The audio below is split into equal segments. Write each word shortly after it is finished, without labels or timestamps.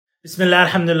Bismillah,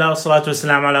 alhamdulillah, salatu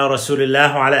wassalamu ala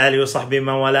rasulillah wa ala alihi wa sahbihi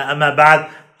man wala amma ba'd.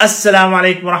 Assalamu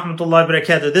alaikum wa rahmatullahi wa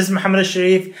barakatuh. This is Muhammad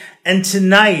Alshareef, and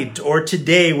tonight or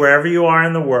today, wherever you are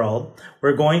in the world,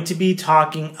 we're going to be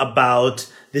talking about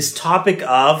this topic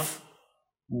of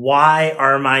why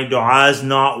are my du'as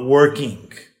not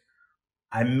working?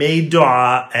 I made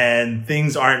dua and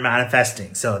things aren't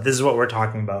manifesting. So this is what we're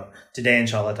talking about today,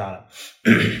 inshallah ta'ala.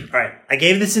 All right. I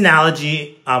gave this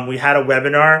analogy. We had a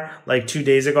webinar like 2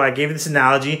 days ago. I gave this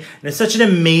analogy, and it's such an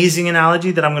amazing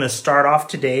analogy that I'm going to start off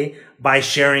today by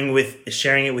sharing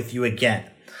it with you again.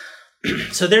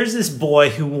 So there's this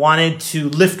boy who wanted to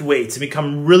lift weights and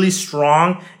become really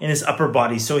strong in his upper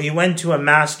body. So he went to a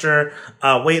master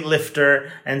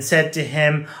weightlifter and said to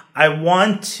him, I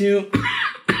want to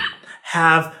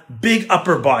have big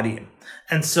upper body.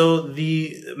 And so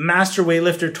the master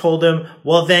weightlifter told him,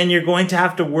 well, then you're going to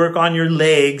have to work on your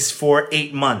legs for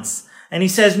 8 months. And he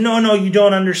says, no, you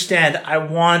don't understand. I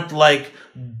want like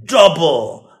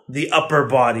double the upper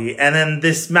body. And then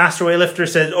this master weightlifter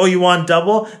says, oh, you want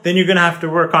double? Then you're going to have to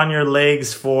work on your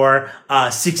legs for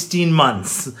 16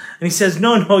 months. And he says,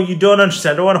 no, you don't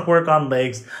understand. I don't want to work on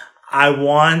legs. I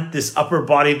want this upper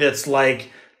body that's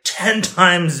like 10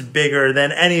 times bigger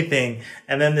than anything.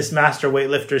 And then this master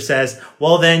weightlifter says,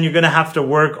 well, then you're going to have to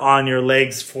work on your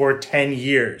legs for 10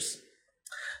 years.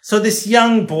 So this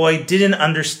young boy didn't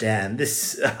understand.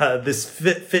 This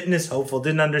fitness hopeful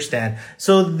didn't understand.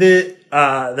 So the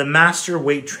master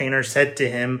weight trainer said to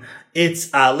him,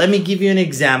 let me give you an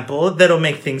example that'll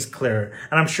make things clearer.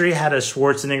 And I'm sure he had a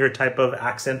Schwarzenegger type of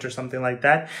accent or something like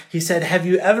that. He said, have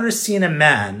you ever seen a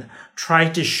man try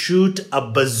to shoot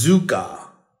a bazooka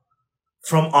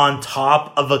from on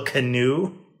top of a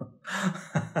canoe?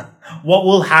 What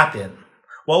will happen?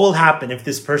 What will happen if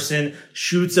this person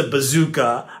shoots a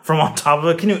bazooka from on top of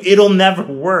a canoe? It'll never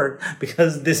work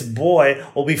because this boy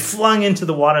will be flung into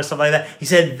the water and stuff like that. He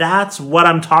said, that's what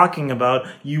I'm talking about.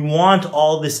 You want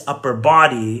all this upper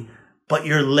body, but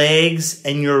your legs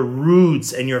and your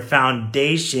roots and your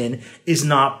foundation is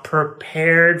not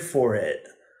prepared for it.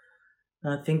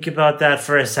 Now think about that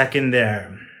for a second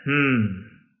there.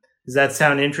 Does that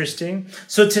sound interesting?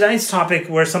 So tonight's topic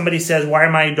where somebody says, why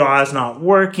are my du'as not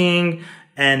working?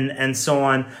 And so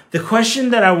on. The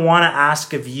question that I want to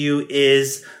ask of you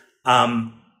is,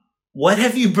 what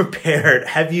have you prepared?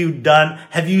 Have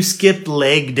you skipped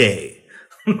leg day?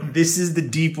 This is the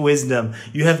deep wisdom.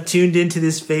 You have tuned into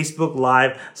this Facebook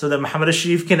Live so that Muhammad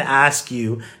Alshareef can ask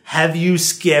you, have you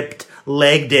skipped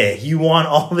leg day? You want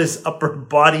all this upper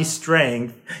body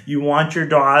strength. You want your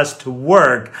du'as to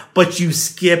work, but you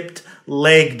skipped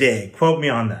leg day. Quote me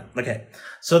on that. Okay.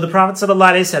 So the Prophet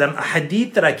ﷺ, a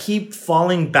hadith that I keep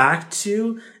falling back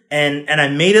to, and I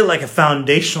made it like a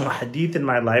foundational hadith in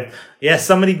my life. Yes,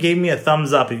 somebody gave me a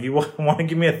thumbs up. If you want to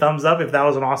give me a thumbs up, if that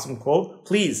was an awesome quote,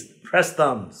 please press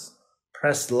thumbs,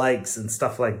 press likes and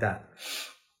stuff like that.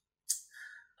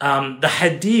 The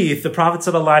hadith, the Prophet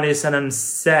ﷺ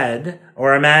said,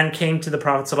 or a man came to the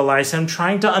Prophet ﷺ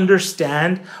trying to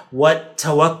understand what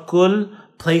tawakkul,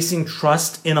 placing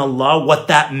trust in Allah, what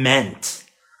that meant.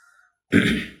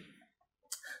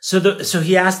 So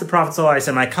he asked the Prophet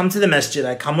ﷺ, I come to the masjid,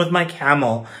 I come with my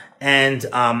camel, and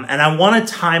I want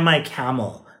to tie my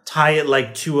camel, tie it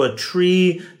like to a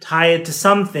tree, tie it to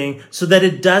something so that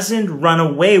it doesn't run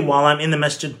away while I'm in the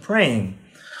masjid praying.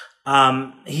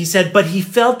 He said, but he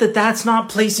felt that that's not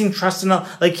placing trust in Allah.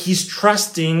 Like he's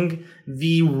trusting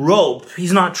the rope.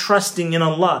 He's not trusting in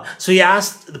Allah. So he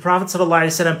asked the Prophet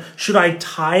ﷺ, should I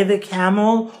tie the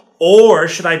camel or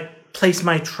should I place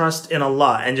my trust in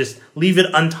Allah and just leave it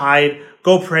untied,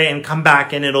 go pray and come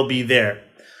back and it'll be there?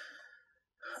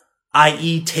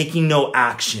 I.e. taking no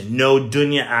action, no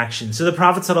dunya action. So the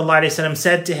Prophet ﷺ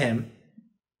said to him,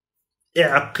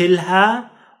 اعقلها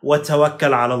وتوكل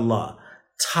على الله.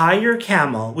 Tie your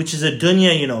camel, which is a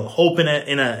dunya, hope in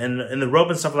the rope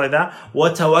and stuff like that.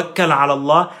 وَتَوَكَّلْ عَلَى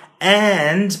اللَّهِ,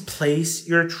 and place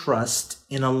your trust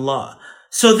in Allah.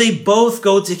 So they both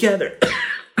go together.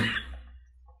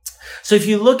 So if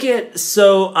you look at,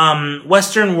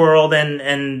 Western world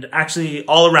and actually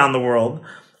all around the world,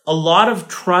 a lot of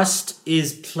trust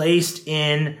is placed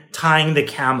in tying the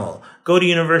camel. Go to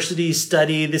university,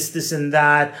 study this and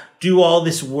that, do all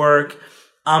this work.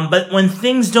 But when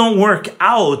things don't work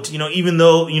out, even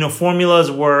though, formulas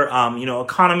were,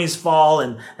 economies fall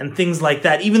and things like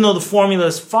that, even though the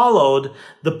formulas followed,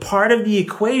 the part of the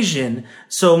equation,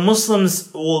 so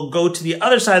Muslims will go to the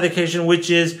other side of the equation, which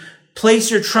is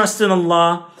place your trust in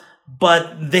Allah,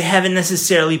 but they haven't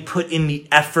necessarily put in the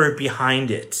effort behind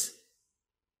it.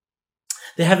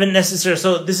 They haven't necessarily,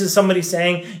 so this is somebody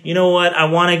saying, you know what,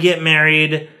 I want to get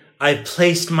married. I've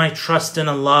placed my trust in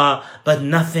Allah, but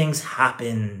nothing's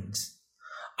happened.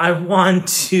 I want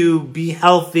to be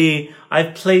healthy.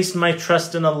 I've placed my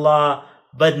trust in Allah,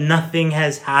 but nothing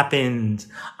has happened.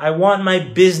 I want my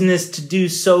business to do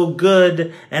so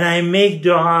good, and I make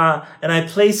dua, and I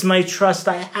place my trust.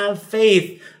 I have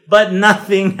faith, but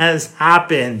nothing has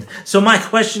happened. So my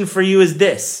question for you is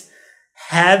this.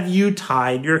 Have you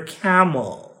tied your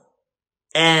camel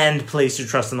and place your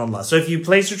trust in Allah? So if you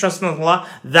place your trust in Allah,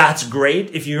 that's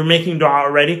great. If you're making dua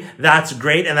already, that's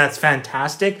great and that's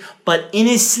fantastic. But in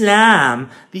Islam,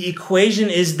 the equation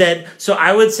is that, so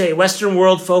I would say Western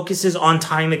world focuses on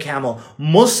tying the camel.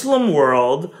 Muslim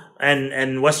world,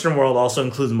 and Western world also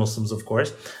includes Muslims, of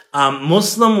course.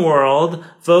 Muslim world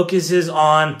focuses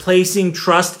on placing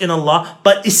trust in Allah,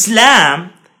 but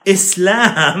Islam,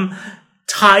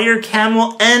 tie your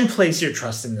camel and place your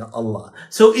trust in Allah.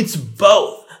 So it's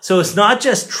both. So it's not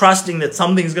just trusting that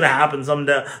something's going to happen,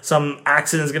 some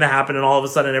accident's going to happen and all of a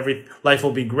sudden life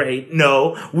will be great.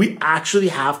 No, we actually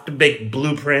have to make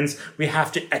blueprints. We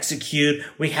have to execute.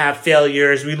 We have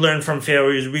failures. We learn from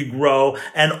failures. We grow.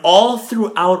 And all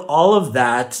throughout all of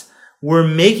that, we're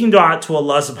making dua to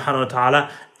Allah subhanahu wa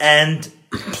ta'ala and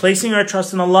placing our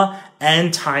trust in Allah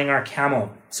and tying our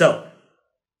camel. So,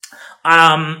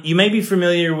 you may be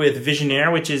familiar with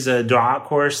Visionaire, which is a dua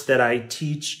course that I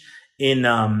teach in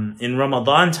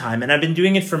Ramadan time. And I've been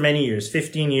doing it for many years,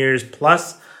 15 years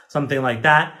plus, something like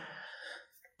that.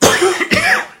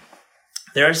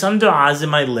 There are some du'as in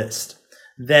my list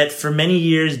that for many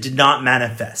years did not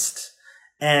manifest.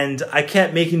 And I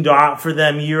kept making dua for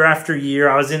them year after year.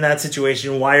 I was in that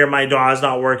situation. Why are my du'as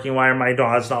not working? Why are my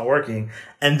du'as not working?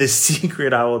 And the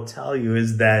secret I will tell you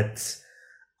is that,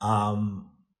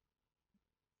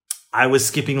 I was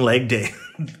skipping leg day,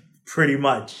 pretty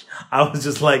much. I was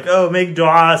just like, oh, make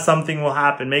dua, something will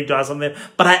happen, make dua, something.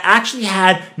 But I actually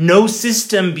had no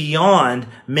system beyond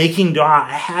making dua.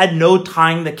 I had no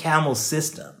tying the camel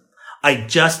system. I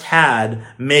just had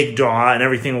make dua and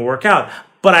everything will work out.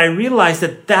 But I realized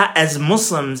that as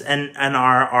Muslims and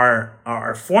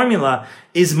our formula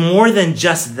is more than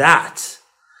just that.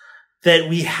 That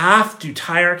we have to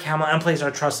tie our camel and place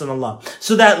our trust in Allah.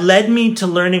 So that led me to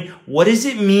learning, what does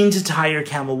it mean to tie your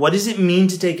camel? What does it mean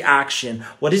to take action?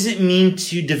 What does it mean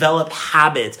to develop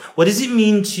habits? What does it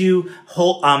mean to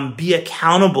be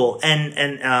accountable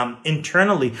and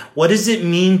internally? What does it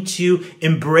mean to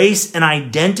embrace an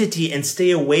identity and stay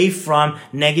away from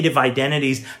negative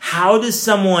identities? How does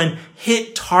someone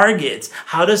hit targets?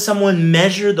 How does someone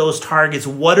measure those targets?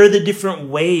 What are the different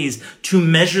ways to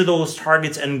measure those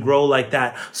targets and grow like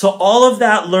that? So all of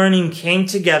that learning came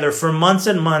together for months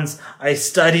and months. I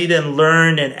studied and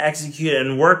learned and executed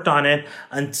and worked on it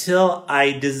until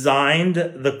I designed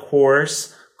the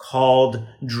course called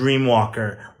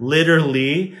Dreamwalker.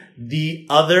 Literally, the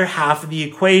other half of the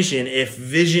equation. If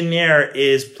Visionaire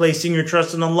is placing your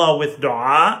trust in Allah with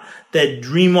dua, that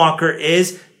Dreamwalker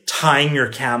is tying your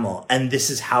camel. And this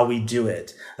is how we do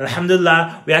it.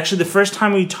 Alhamdulillah, the first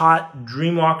time we taught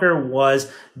Dreamwalker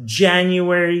was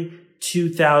January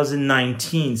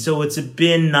 2019. So it's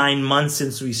been 9 months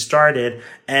since we started.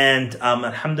 And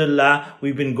alhamdulillah,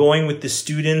 we've been going with the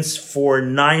students for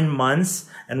 9 months.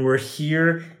 And we're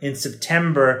here in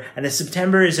September. And as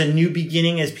September is a new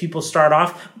beginning as people start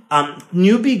off.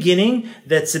 New beginning,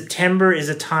 that September is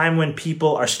a time when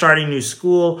people are starting new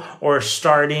school or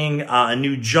starting a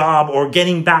new job or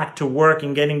getting back to work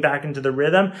and getting back into the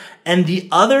rhythm. And the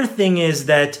other thing is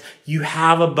that you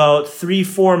have about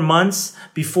 3-4 months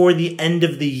before the end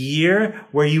of the year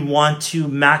where you want to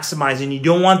maximize, and you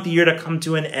don't want the year to come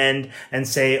to an end and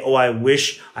say, oh, I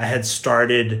wish I had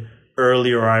started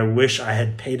earlier, or I wish I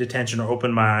had paid attention or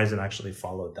opened my eyes and actually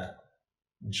followed that.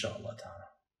 Inshallah ta'ala.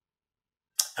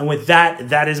 And with that,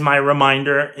 that is my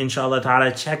reminder, inshallah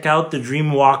ta'ala. Check out the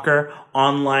Dreamwalker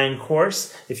online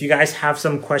course. If you guys have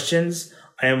some questions,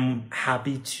 I am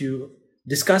happy to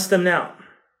discuss them now.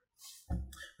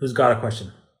 Who's got a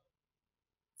question?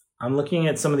 I'm looking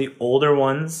at some of the older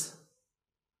ones.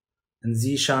 And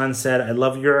Zishan said, I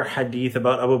love your hadith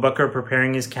about Abu Bakr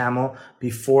preparing his camel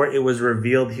before it was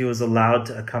revealed he was allowed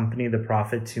to accompany the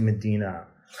Prophet to Medina.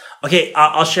 Okay,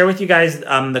 I'll share with you guys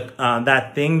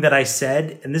that thing that I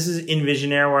said, and this is in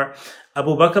Visionaire, where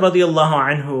Abu Bakr radiallahu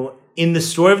anhu, in the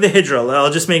story of the Hijrah,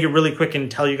 I'll just make it really quick and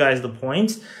tell you guys the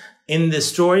point. In the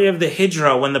story of the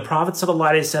Hijrah, when the Prophet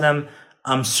sallallahu alaihi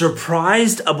wasallam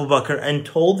surprised Abu Bakr and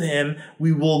told him,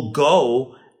 we will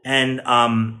go and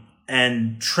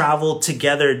travel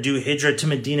together, do hijrah to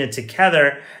Medina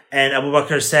together. And Abu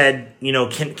Bakr said,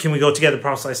 can we go together? The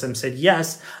Prophet ﷺ said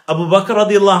yes. Abu Bakr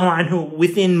radiallahu anhu,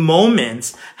 within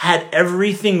moments, had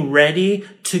everything ready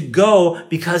to go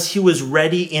because he was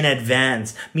ready in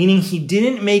advance. Meaning he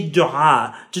didn't make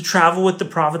dua to travel with the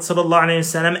Prophet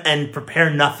ﷺ and prepare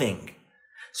nothing.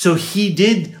 So he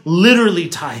did literally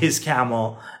tie his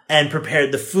camel and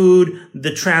prepared the food,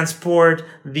 the transport,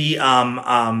 the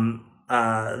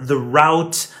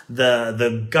route,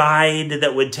 the guide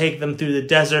that would take them through the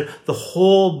desert, the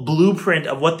whole blueprint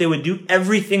of what they would do,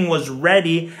 everything was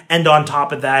ready. And on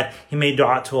top of that, he made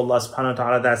dua to Allah subhanahu wa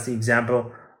ta'ala. That's the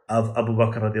example of Abu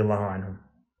Bakr radiallahu anhu.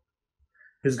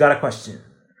 Who's got a question?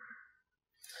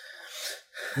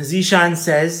 Zishan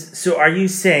says, so are you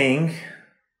saying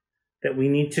that we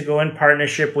need to go in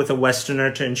partnership with a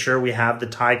Westerner to ensure we have the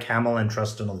Thai camel and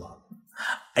trust in Allah?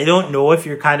 I don't know if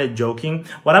you're kind of joking.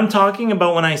 What I'm talking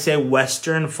about when I say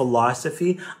Western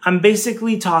philosophy, I'm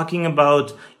basically talking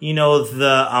about,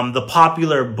 the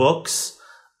popular books,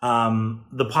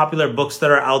 that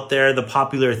are out there, the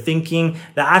popular thinking.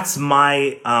 That's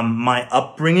my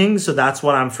upbringing. So that's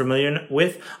what I'm familiar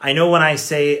with. I know when I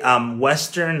say,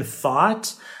 Western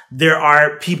thought, there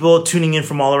are people tuning in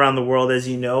from all around the world, as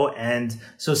you know. And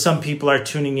so some people are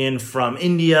tuning in from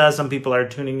India. Some people are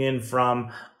tuning in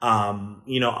from,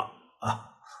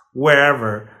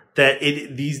 wherever that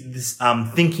this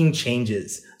thinking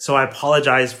changes. So I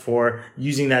apologize for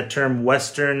using that term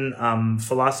Western,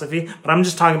 philosophy, but I'm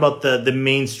just talking about the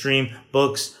mainstream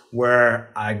books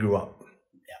where I grew up.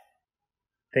 Yeah.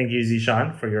 Thank you,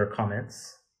 Zishan, for your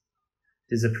comments.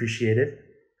 It is appreciated.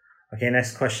 Okay.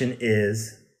 Next question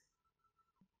is,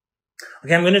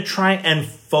 okay, I'm going to try and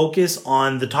focus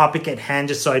on the topic at hand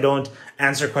just so I don't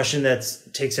answer a question that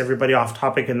takes everybody off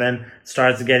topic and then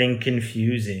starts getting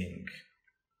confusing.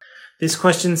 This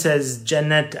question says,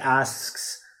 Jannat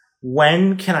asks,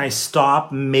 when can I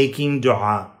stop making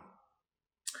dua?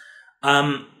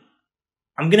 I've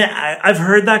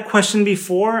heard that question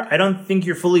before. I don't think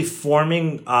you're fully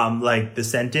forming, the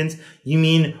sentence. You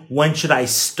mean, when should I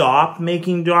stop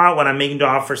making dua? When I'm making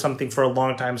dua for something for a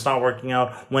long time, it's not working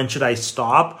out. When should I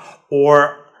stop?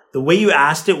 Or the way you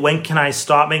asked it, when can I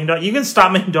stop making dua? You can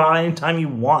stop making dua anytime you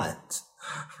want,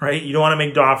 right? You don't want to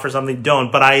make dua for something,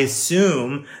 don't. But I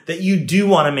assume that you do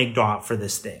want to make dua for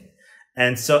this thing.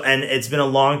 And it's been a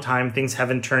long time. Things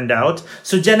haven't turned out.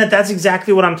 So Janet, that's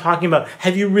exactly what I'm talking about.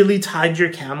 Have you really tied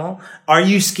your camel? Are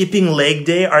you skipping leg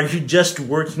day? Are you just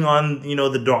working on,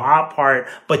 the dua part,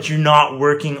 but you're not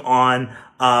working on,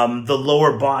 the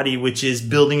lower body, which is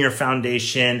building your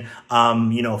foundation,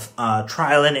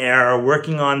 trial and error,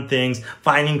 working on things,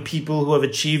 finding people who have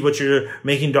achieved what you're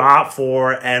making dua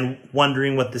for and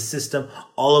wondering what the system,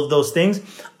 all of those things.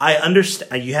 I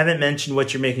understand you haven't mentioned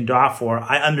what you're making dua for.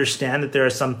 I understand that there are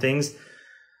some things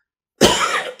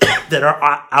that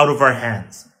are out of our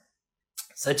hands,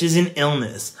 such as an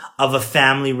illness of a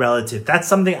family relative. That's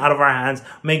something out of our hands.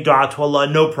 Make dua to Allah,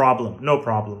 no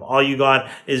problem. All you got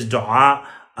is dua.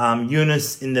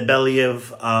 Yunus in the belly of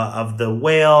the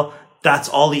whale, that's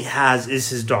all he has is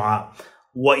his dua.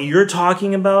 What you're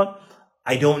talking about,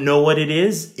 I don't know what it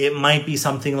is. It might be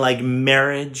something like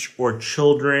marriage or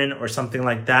children or something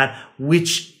like that,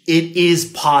 which it is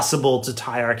possible to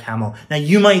tie our camel. Now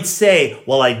you might say,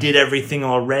 well, I did everything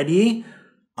already.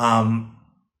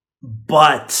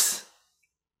 But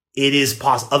it is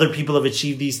possible. Other people have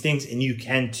achieved these things and you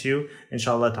can too,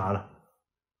 inshallah ta'ala.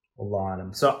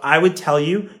 So I would tell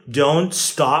you, don't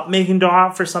stop making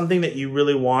dua for something that you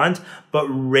really want, but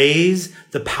raise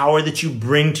the power that you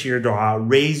bring to your dua.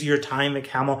 Raise your time at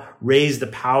camel. Raise the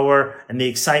power and the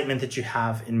excitement that you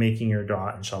have in making your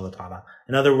dua, inshallah ta'ala.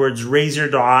 In other words, raise your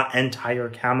dua and tie your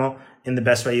camel in the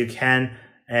best way you can.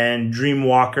 And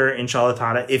Dreamwalker, inshallah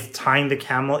ta'ala, if tying the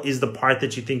camel is the part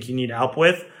that you think you need help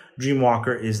with,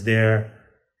 Dreamwalker is there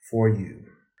for you.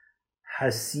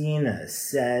 Hasina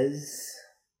says,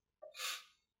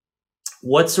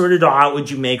 what sort of dua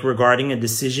would you make regarding a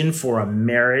decision for a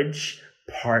marriage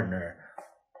partner?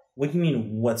 What do you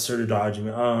mean, what sort of dua would you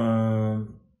make?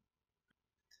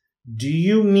 Do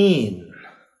you mean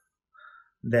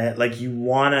that you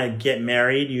want to get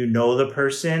married, you know the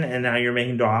person, and now you're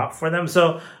making dua for them?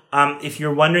 So if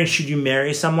you're wondering, should you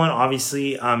marry someone?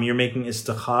 Obviously, you're making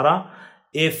istikhara.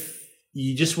 If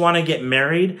you just want to get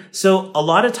married. So a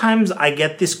lot of times I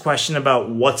get this question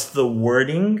about what's the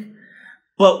wording.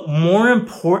 But more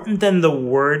important than the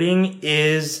wording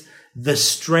is the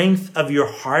strength of your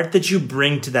heart that you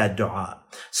bring to that dua.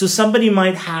 So somebody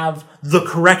might have the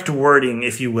correct wording,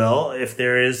 if you will, if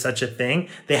there is such a thing.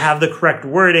 They have the correct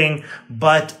wording,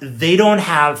 but they don't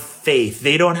have faith.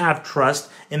 They don't have trust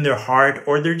in their heart,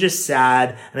 or they're just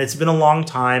sad and it's been a long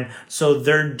time. So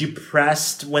they're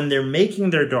depressed when they're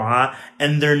making their dua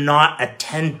and they're not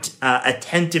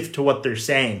attentive to what they're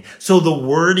saying. So the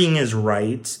wording is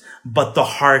right, but the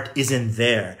heart isn't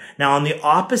there. Now on the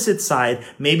opposite side,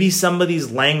 maybe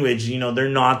somebody's language, they're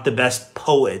not the best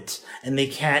poet and they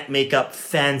can't make up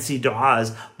fancy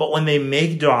du'as, but when they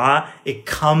make dua, it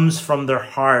comes from their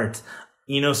heart.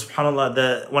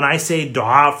 SubhanAllah, when I say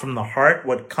dua from the heart,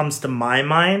 what comes to my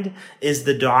mind is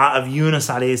the dua of Yunus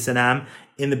alayhi salam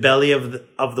in the belly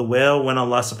of the whale, when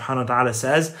Allah subhanahu wa ta'ala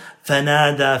says,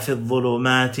 فَنَادَى فِي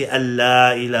الظُّلُمَاتِ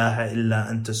أَلَّا إِلَهَ إِلَّا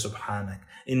أَنْتَ سُبْحَانَكَ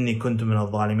إِنِّي كُنْتُ مِنَ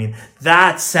الظَّالِمِينَ.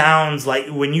 That sounds like,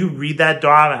 when you read that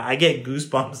dua, I get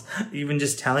goosebumps even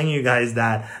just telling you guys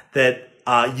that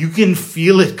you can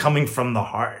feel it coming from the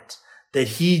heart. That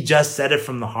he just said it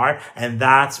from the heart. And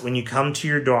that's when you come to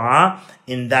your dua,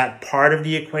 in that part of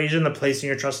the equation, the placing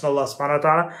your trust in Allah subhanahu wa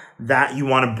ta'ala, that you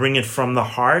want to bring it from the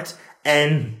heart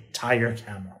and tie your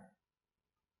camel.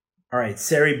 All right.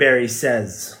 Sari Berry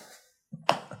says,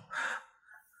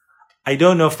 I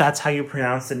don't know if that's how you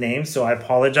pronounce the name, so I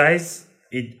apologize.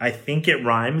 I think it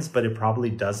rhymes, but it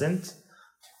probably doesn't.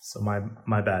 So my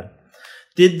bad.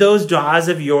 Did those du'as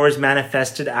of yours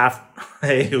manifested after...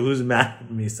 Hey, who's mad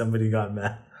at me? Somebody got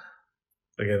mad.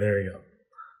 Okay, there we go.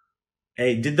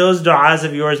 Hey, did those du'as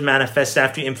of yours manifest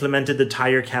after you implemented the tie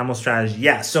your camel strategy?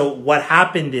 Yeah, so what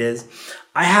happened is,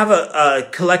 I have a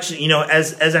collection,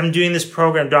 as I'm doing this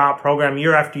dua program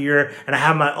year after year, and I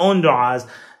have my own du'as,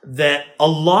 that a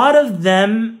lot of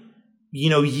them,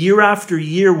 year after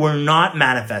year were not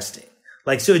manifesting.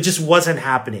 So it just wasn't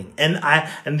happening.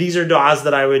 And these are du'as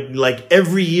that I would,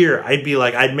 every year, I'd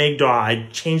make dua,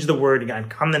 I'd change the word, I'd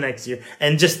come the next year,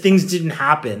 and just things didn't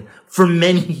happen for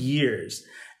many years.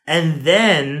 And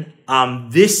then,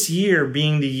 this year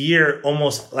being the year,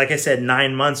 almost, like I said,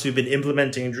 9 months we've been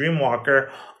implementing Dreamwalker,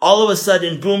 all of a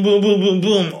sudden, boom, boom, boom, boom,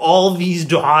 boom, all these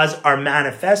du'as are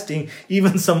manifesting.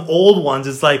 Even some old ones,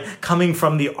 it's coming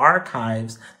from the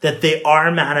archives, that they are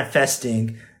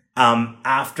manifesting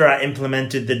after I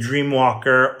implemented the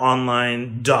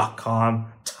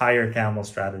dreamwalkeronline.com tire camel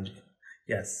strategy.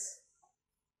 Yes.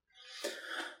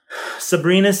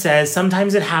 Sabrina says,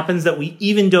 sometimes it happens that we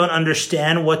even don't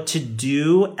understand what to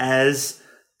do as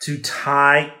to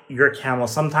tie your camel.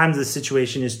 Sometimes the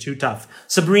situation is too tough.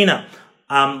 Sabrina,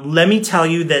 let me tell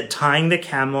you that tying the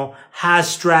camel has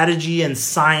strategy and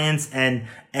science and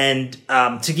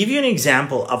to give you an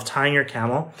example of tying your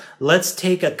camel, let's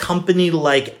take a company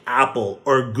like Apple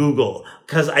or Google,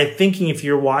 because I'm thinking if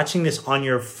you're watching this on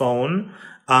your phone,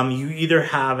 you either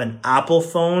have an Apple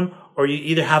phone or you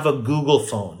either have a Google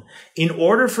phone. In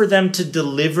order for them to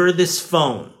deliver this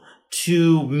phone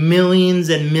to millions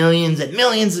and millions and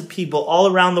millions of people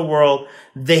all around the world,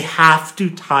 they have to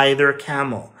tie their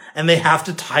camel, and they have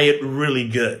to tie it really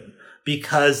good,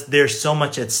 because there's so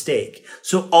much at stake.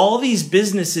 So all these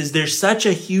businesses, there's such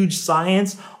a huge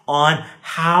science on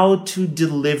how to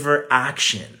deliver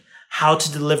action.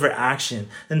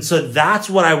 And so that's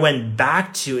what I went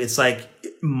back to. It's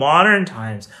modern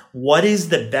times. What is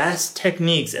the best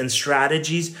techniques and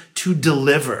strategies to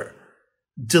deliver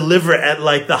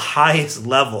at the highest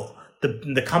level?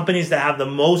 The companies that have the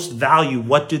most value,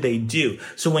 what do they do?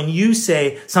 So when you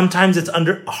say sometimes it's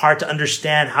hard to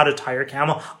understand how to tie your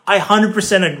camel, I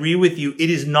 100% agree with you. It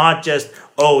is not just,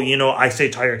 I say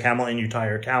tie your camel and you tie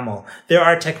your camel. There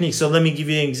are techniques. So let me give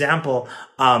you an example.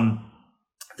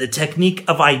 The technique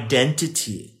of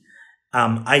identity.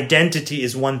 Identity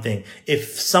is one thing.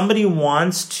 If somebody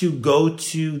wants to go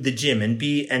to the gym and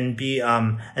be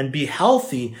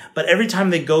healthy, but every time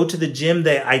they go to the gym,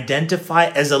 they identify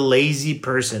as a lazy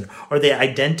person, or they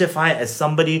identify as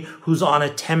somebody who's on a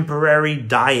temporary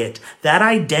diet, that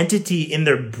identity in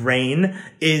their brain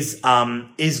is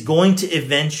going to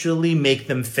eventually make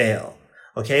them fail.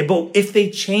 Okay. But if they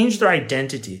change their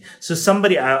identity, so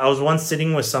I was once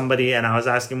sitting with somebody and I was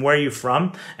asking, where are you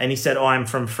from? And he said, I'm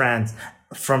from France.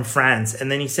 And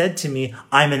then he said to me,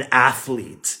 I'm an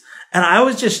athlete. And I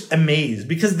was just amazed,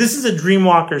 because this is a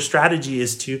Dreamwalker strategy,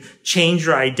 is to change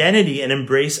your identity and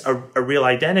embrace a real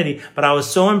identity. But I was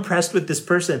so impressed with this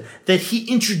person that he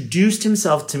introduced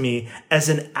himself to me as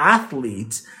an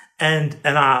athlete. And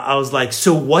I was like,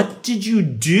 so what did you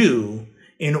do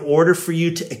in order for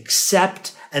you to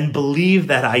accept and believe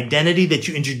that identity, that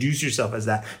you introduce yourself as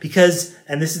that? Because,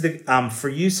 and this is for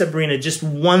you, Sabrina, just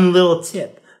one little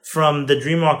tip from the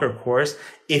Dreamwalker course.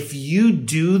 If you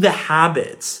do the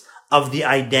habits of the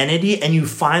identity and you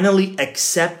finally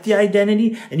accept the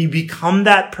identity and you become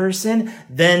that person,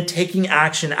 then taking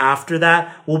action after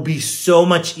that will be so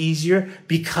much easier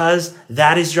because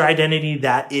that is your identity.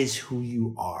 That is who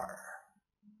you are.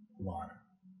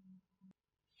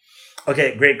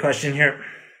 Okay, great question here.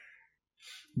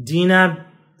 Dina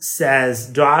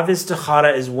says, Dua of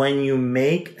istikhara is when you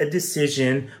make a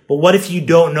decision, but what if you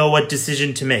don't know what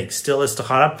decision to make? Still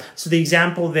istikhara. So the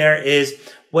example there is,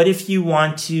 what if you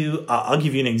want to, I'll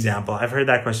give you an example. I've heard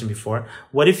that question before.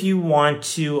 What if you want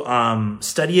to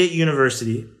study at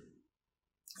university?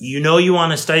 You know you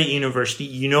want to study at university.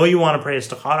 You know you want to pray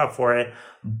istikhara for it,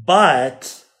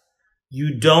 but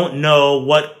you don't know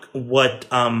what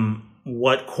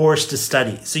course to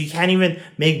study. So you can't even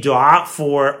make dua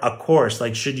for a course.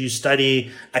 Like, should you study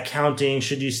accounting?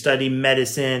 Should you study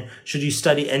medicine? Should you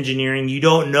study engineering? You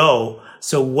don't know.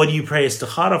 So what do you pray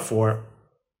istikhara for?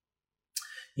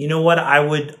 You know what I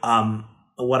would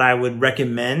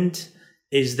recommend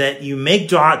is that you make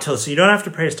dua to, so you don't have to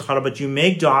pray istikhara, but you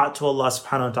make dua to Allah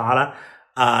subhanahu wa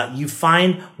ta'ala. You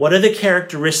find what are the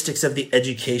characteristics of the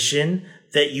education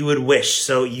that you would wish.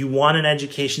 So you want an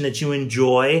education that you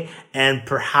enjoy and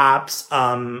perhaps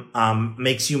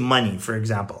makes you money, for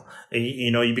example.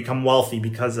 You know, you become wealthy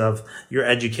because of your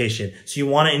education. So you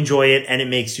want to enjoy it and it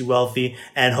makes you wealthy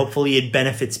and hopefully it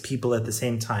benefits people at the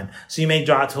same time. So you make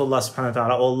dua to Allah subhanahu wa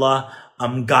ta'ala. Allah,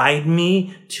 guide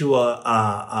me to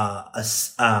a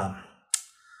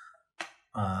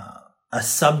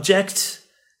subject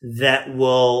that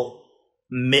will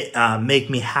make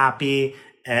me happy.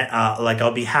 Like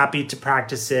I'll be happy to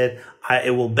practice it.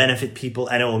 It will benefit people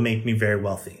and it will make me very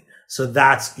wealthy. So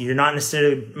you're not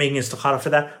necessarily making istikhara for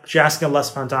that, but you're asking Allah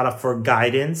subhanahu wa ta'ala for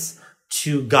guidance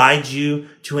to guide you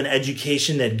to an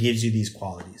education that gives you these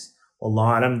qualities.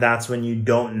 Wallahu alam, that's when you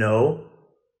don't know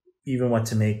even what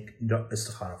to make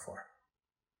istikhara for.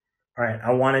 All right.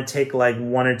 I want to take like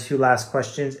one or two last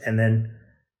questions and then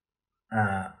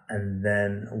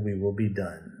we will be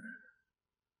done.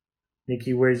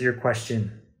 Nikki, where's your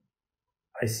question?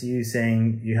 I see you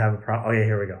saying you have a problem. Oh yeah,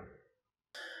 here we go.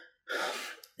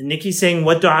 Nikki's saying,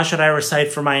 what dua should I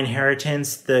recite for my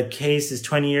inheritance? The case is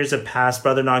 20 years have passed,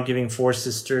 brother not giving, 4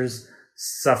 sisters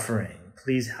suffering.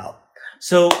 Please help.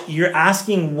 So you're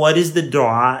asking what is the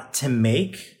dua to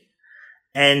make?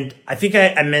 And I think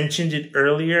I mentioned it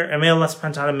earlier. And may Allah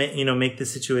subhanahu wa ta'ala, make the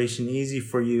situation easy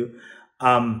for you,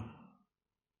 and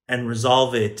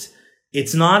resolve it.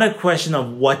 It's not a question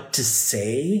of what to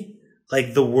say,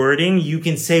 like the wording. You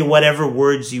can say whatever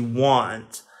words you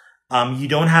want. You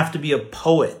don't have to be a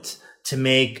poet to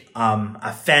make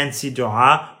a fancy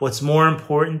dua. What's more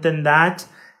important than that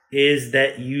is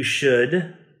that you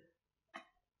should,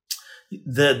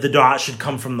 the dua should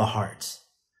come from the heart.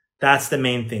 That's the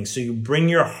main thing. So you bring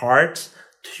your heart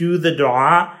to the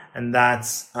dua, and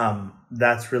that's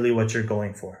really what you're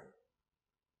going for.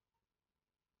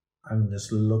 I'm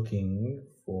just looking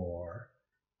for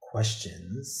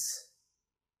questions.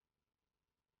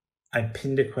 I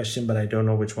pinned a question, but I don't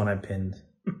know which one I pinned.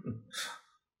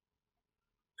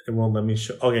 It won't let me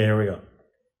show. Okay, here we go.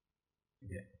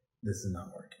 Okay, this is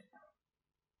not working.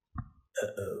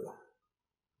 Uh-oh.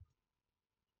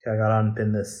 Okay, I gotta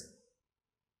unpin this.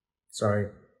 Sorry.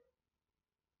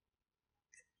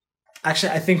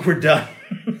 Actually, I think we're done.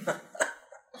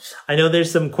 I know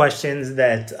there's some questions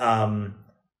that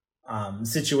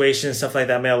situations, stuff like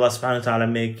that. May Allah subhanahu wa ta'ala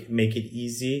make it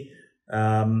easy.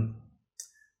 The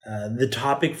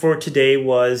topic for today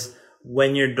was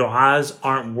when your du'as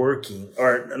aren't working,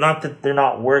 or not that they're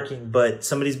not working, but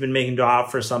somebody's been making du'a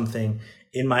for something.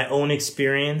 In my own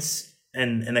experience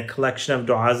and a collection of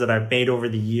du'as that I've made over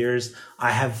the years,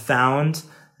 I have found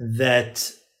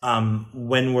that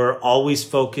when we're always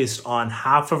focused on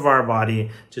half of our body,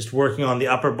 just working on the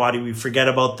upper body, we forget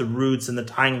about the roots and the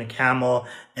tying the camel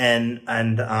and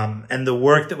the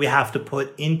work that we have to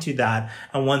put into that.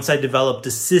 And once I developed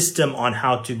a system on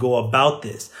how to go about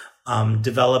this,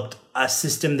 developed a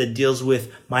system that deals with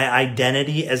my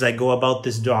identity as I go about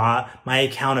this dua, my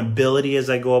accountability as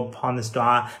I go upon this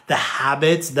dua, the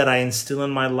habits that I instill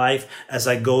in my life as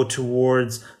I go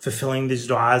towards fulfilling these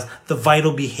duas, the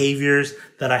vital behaviors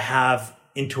that I have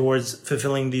in towards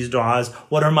fulfilling these duas.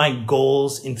 What are my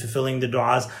goals in fulfilling the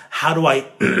duas? How do I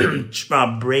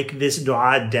break this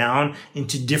dua down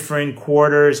into different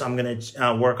quarters? I'm going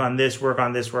to work on this, work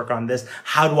on this, work on this.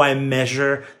 How do I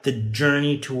measure the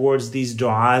journey towards these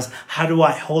duas? How do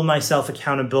I hold myself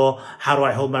accountable? How do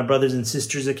I hold my brothers and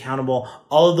sisters accountable?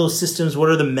 All of those systems, what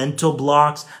are the mental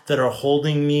blocks that are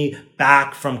holding me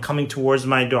back from coming towards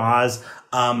my duas?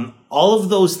 All of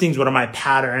those things, what are my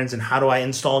patterns and how do I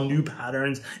install new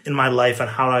patterns in my life and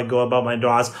how do I go about my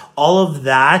du'as, all of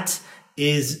that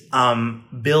is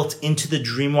built into the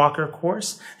Dreamwalker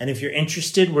course. And if you're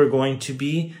interested, we're going to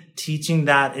be teaching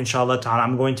that, inshallah ta'ala.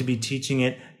 I'm going to be teaching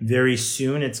it very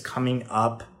soon. It's coming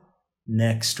up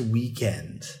next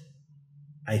weekend,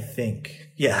 I think.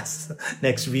 Yes,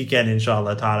 next weekend,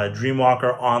 inshallah ta'ala.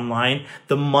 Dreamwalker online.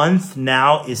 The month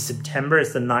now is September.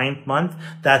 It's the 9th month.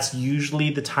 That's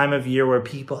usually the time of year where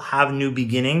people have new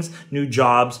beginnings, new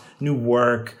jobs, new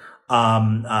work,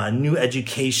 new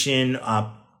education,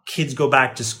 kids go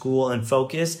back to school and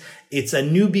focus. It's a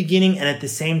new beginning, and at the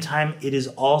same time, it is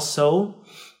also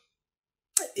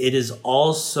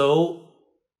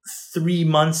 3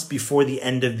 months before the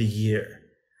end of the year.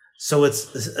 So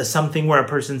it's something where a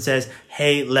person says,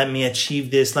 hey, let me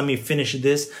achieve this. Let me finish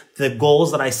this. The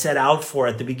goals that I set out for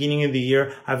at the beginning of the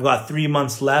year, I've got 3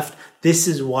 months left. This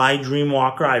is why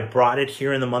Dreamwalker, I brought it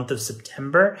here in the month of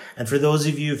September. And for those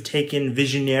of you who've taken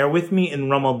Visionaire with me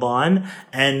in Ramadan,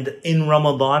 and in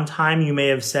Ramadan time, you may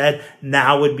have said,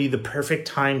 now would be the perfect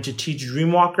time to teach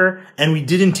Dreamwalker. And we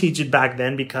didn't teach it back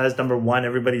then because, number one,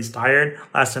 everybody's tired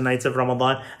last 2 nights of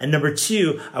Ramadan. And number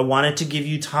two, I wanted to give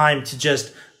you time to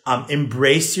just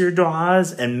embrace your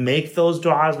du'as and make those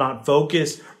du'as, not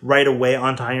focus right away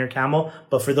on tying your camel.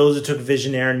 But for those who took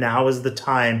Visionaire, now is the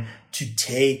time to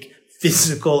take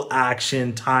physical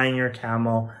action, tying your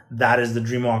camel. That is the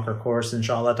Dreamwalker course,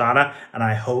 inshallah ta'ala. And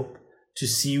I hope to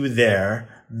see you there.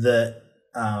 The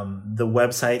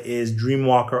website is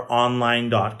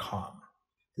dreamwalkeronline.com.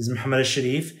 This is Muhammad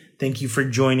Alshareef. Thank you for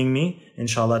joining me,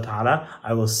 inshallah ta'ala.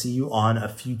 I will see you on a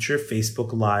future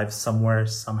Facebook Live somewhere,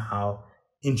 somehow,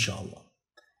 inshallah.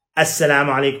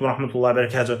 Assalamu alaikum wa rahmatullahi wa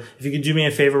barakatuh. If you could do me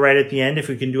a favor right at the end, if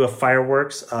we can do a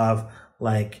fireworks of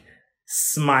like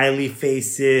smiley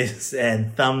faces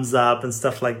and thumbs up and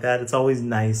stuff like that. It's always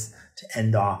nice to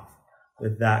end off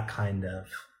with that kind of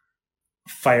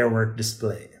firework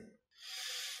display.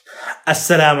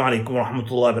 Assalamu alaikum wa rahmatullahi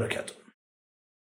wa barakatuh.